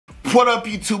What up,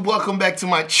 YouTube? Welcome back to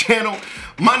my channel.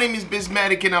 My name is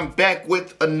BizMatik and I'm back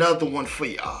with another one for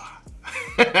y'all.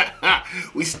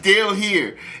 We still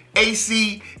here.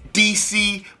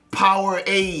 AC/DC Power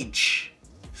Age.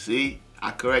 See,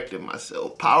 I corrected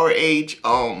myself. Power Age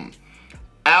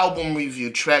album review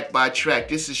track by track.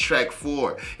 This is track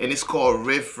 4 and it's called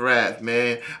Riff Raff,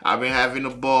 man. I've been having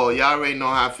a ball. Y'all already know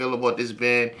how I feel about this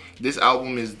band. This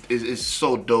album is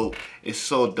so dope. It's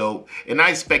so dope. And I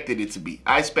expected it to be.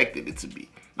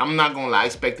 I'm not gonna lie, I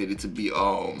expected it to be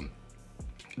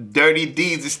Dirty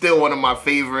Deeds is still one of my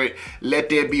favorite. Let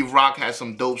There Be Rock has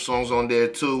some dope songs on there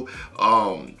too.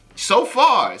 So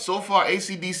far,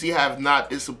 AC/DC have not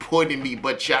disappointed me,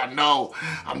 but y'all know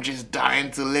I'm just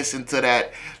dying to listen to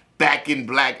that Back in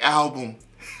Black album.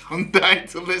 I'm dying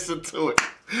to listen to it.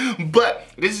 But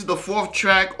this is the 4th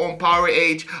track on Power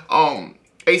Age.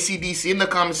 AC/DC, in the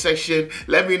comment section,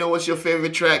 let me know what's your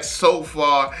favorite track so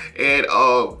far. And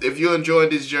if you're enjoying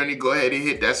this journey, go ahead and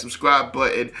hit that subscribe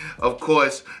button. Of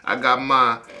course, I got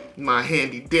my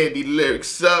handy dandy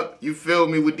lyrics up. You feel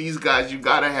me? With these guys, you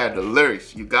gotta have the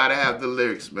lyrics. You gotta have the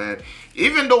lyrics, man.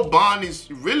 Even though Bond is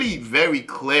really very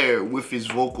clear with his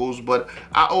vocals, but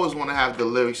I always want to have the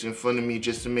lyrics in front of me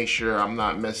just to make sure I'm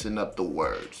not messing up the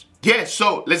words. Yeah,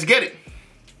 so let's get it.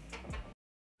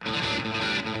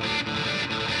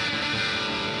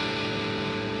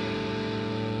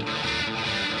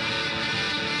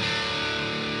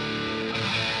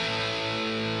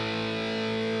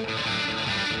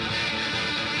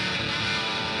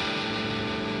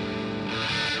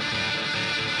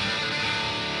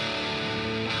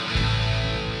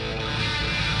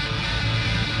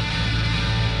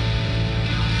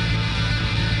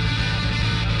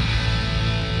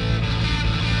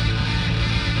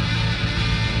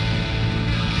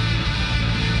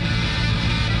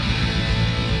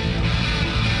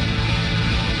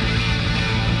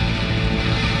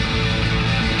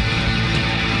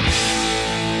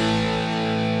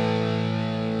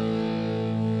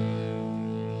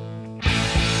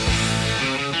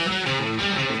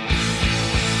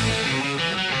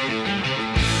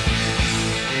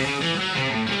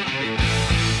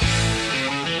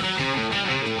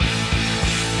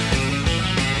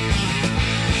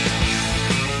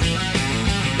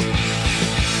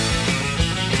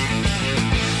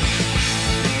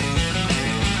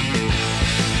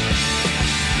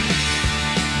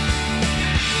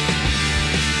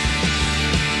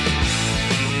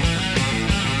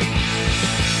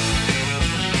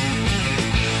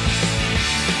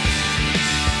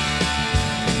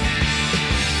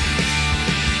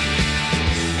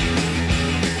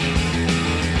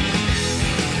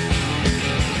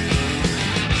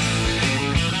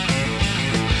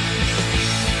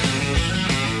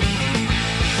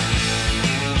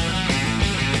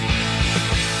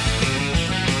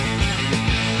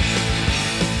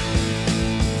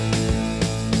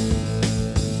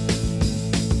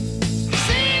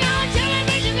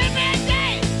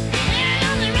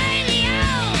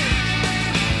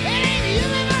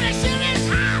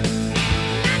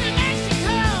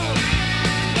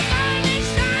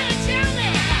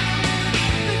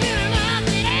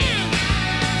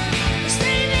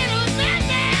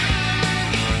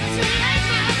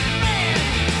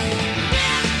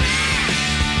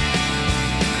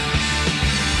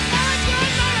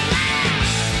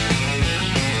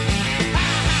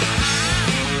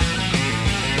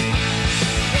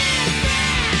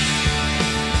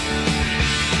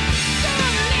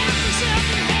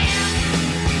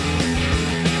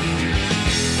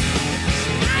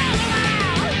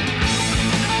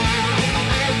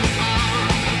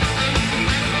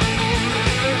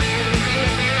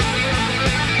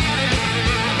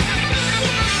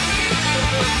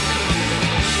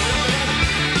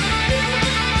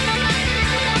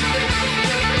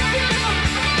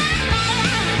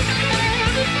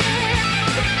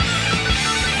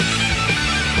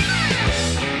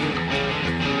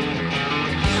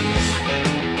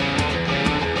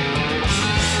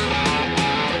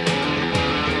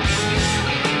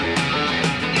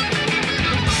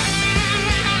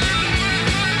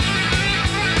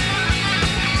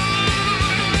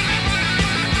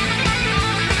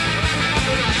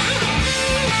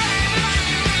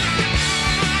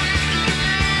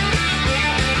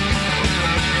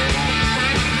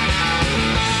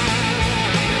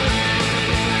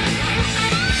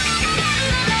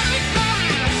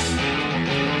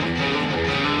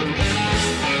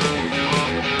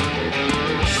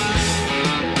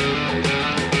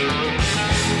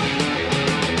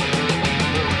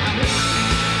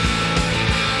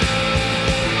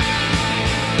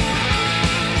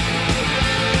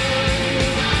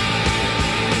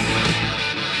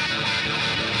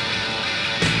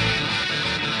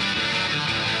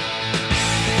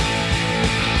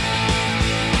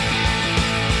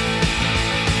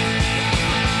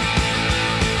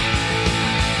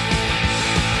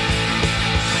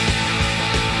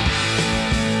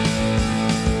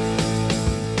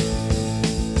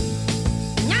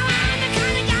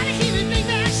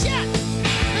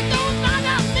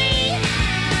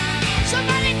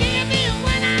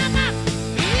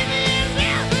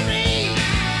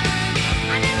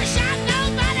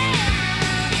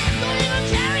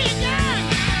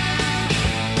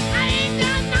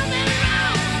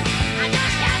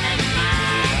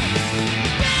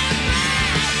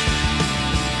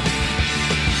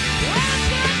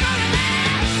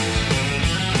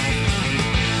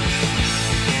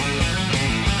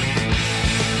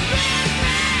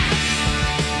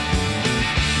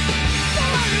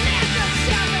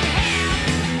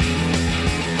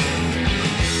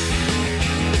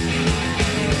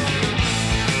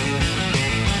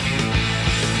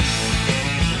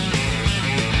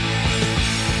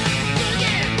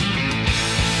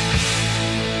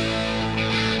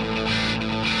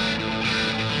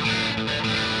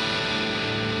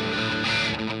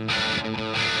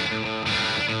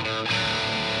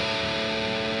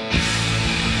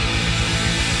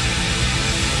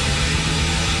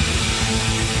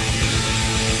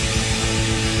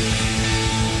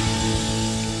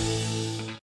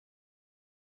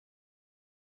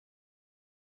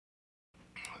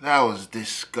 That was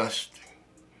disgusting.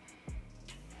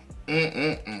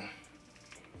 That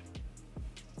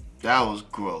was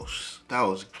gross. That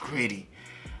was gritty.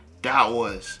 That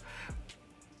was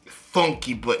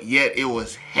funky, but yet it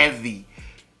was heavy.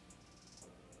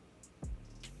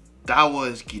 That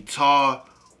was guitar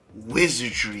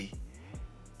wizardry.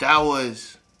 That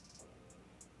was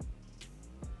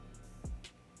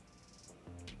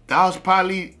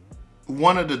probably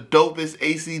one of the dopest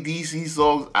AC/DC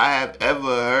songs I have ever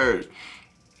heard.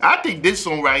 I think this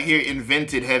song right here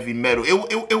invented heavy metal.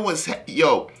 It was,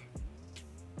 yo,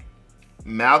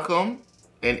 Malcolm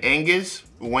and Angus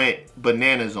went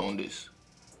bananas on this.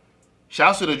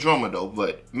 Shouts to the drummer though,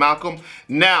 but Malcolm.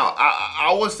 Now,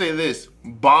 I will say this.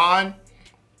 Bond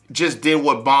just did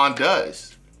what Bond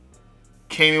does.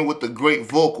 Came in with the great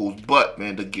vocals, but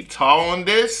man, the guitar on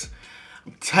this,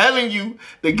 I'm telling you,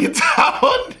 the guitar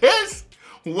on this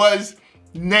was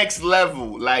next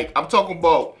level. Like, I'm talking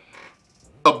about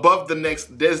above the next,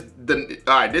 all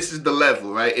right, this is the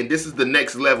level, right? And this is the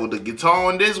next level. The guitar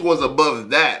on this was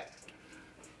above that.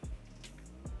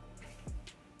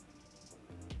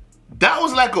 That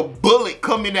was like a bullet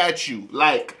coming at you.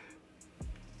 Like,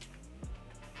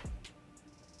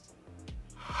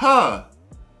 huh.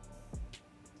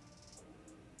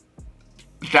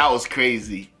 That was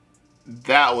crazy.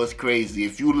 That was crazy.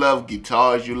 If you love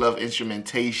guitars, you love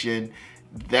instrumentation,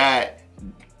 that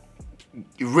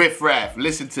Riff Raff,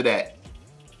 listen to that.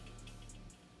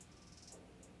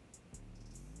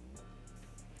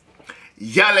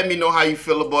 Y'all let me know how you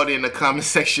feel about it in the comment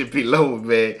section below,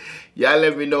 man. Y'all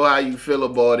let me know how you feel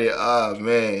about it. Oh,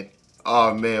 man.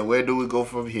 Oh, man. Where do we go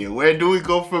from here? Where do we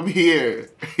go from here?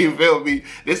 You feel me?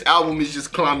 This album is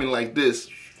just climbing like this.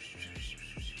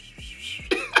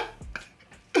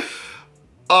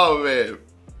 Oh, man.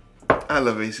 I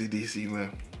love AC/DC,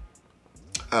 man.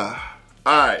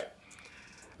 Alright.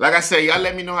 Like I said, y'all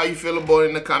let me know how you feel about it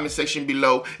in the comment section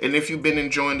below. And if you've been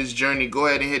enjoying this journey, go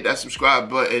ahead and hit that subscribe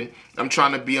button. I'm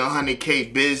trying to be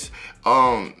 100K biz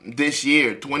this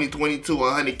year, 2022,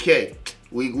 100K.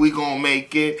 We gonna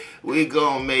make it. We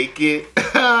gonna make it.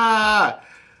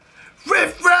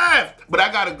 Riff Raff! But I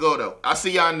gotta go, though. I'll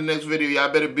see y'all in the next video.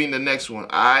 Y'all better be in the next one,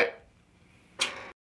 alright?